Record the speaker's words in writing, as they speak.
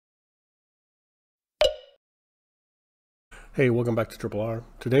Hey, welcome back to Triple R.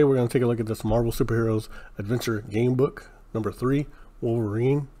 Today we're going to take a look at this Marvel Superheroes Adventure Game Book, number 3,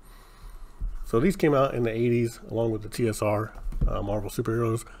 Wolverine. So these came out in the 80s along with the TSR, Marvel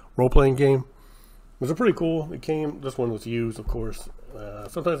Superheroes role-playing game. It was pretty cool. This one was used, of course.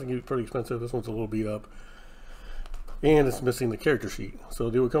 Sometimes it can get pretty expensive. This one's a little beat up. And it's missing the character sheet. So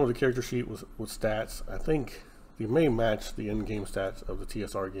they would come with a character sheet with stats. I think they may match the in-game stats of the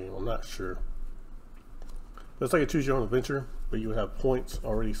TSR game. I'm not sure. It's like a choose your own adventure, but you would have points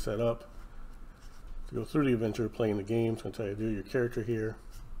already set up to go through the adventure, playing the game. It's going to tell you to do your character here.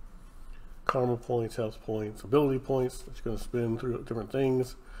 Karma points, health points, ability points that you're going to spin through different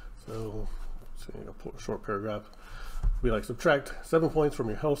things. So, a short paragraph. It'd be like subtract 7 points from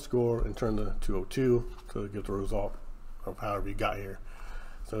your health score and turn to 202 to get the result of however you got here.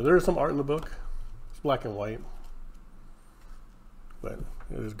 So there is some art in the book. It's black and white, but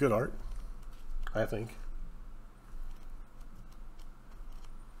it is good art, I think.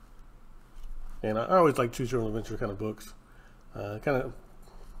 And I always like choose your own adventure kind of books. Kind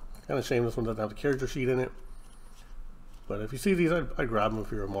of shame this one doesn't have the character sheet in it. But if you see these, I'd grab them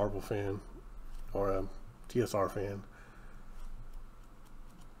if you're a Marvel fan or a TSR fan.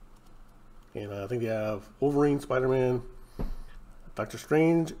 And I think they have Wolverine, Spider-Man, Doctor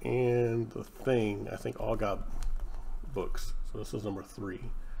Strange, and The Thing. I think all got books. So this is number 3.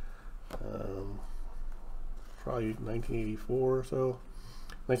 Probably 1984 or so.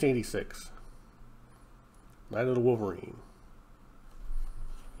 1986. Night of the Wolverine.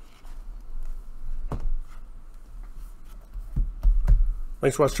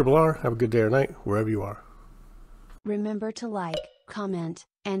 Thanks for watching Triple R. Have a good day or night, wherever you are. Remember to like, comment,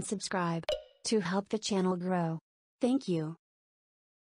 and subscribe to help the channel grow. Thank you.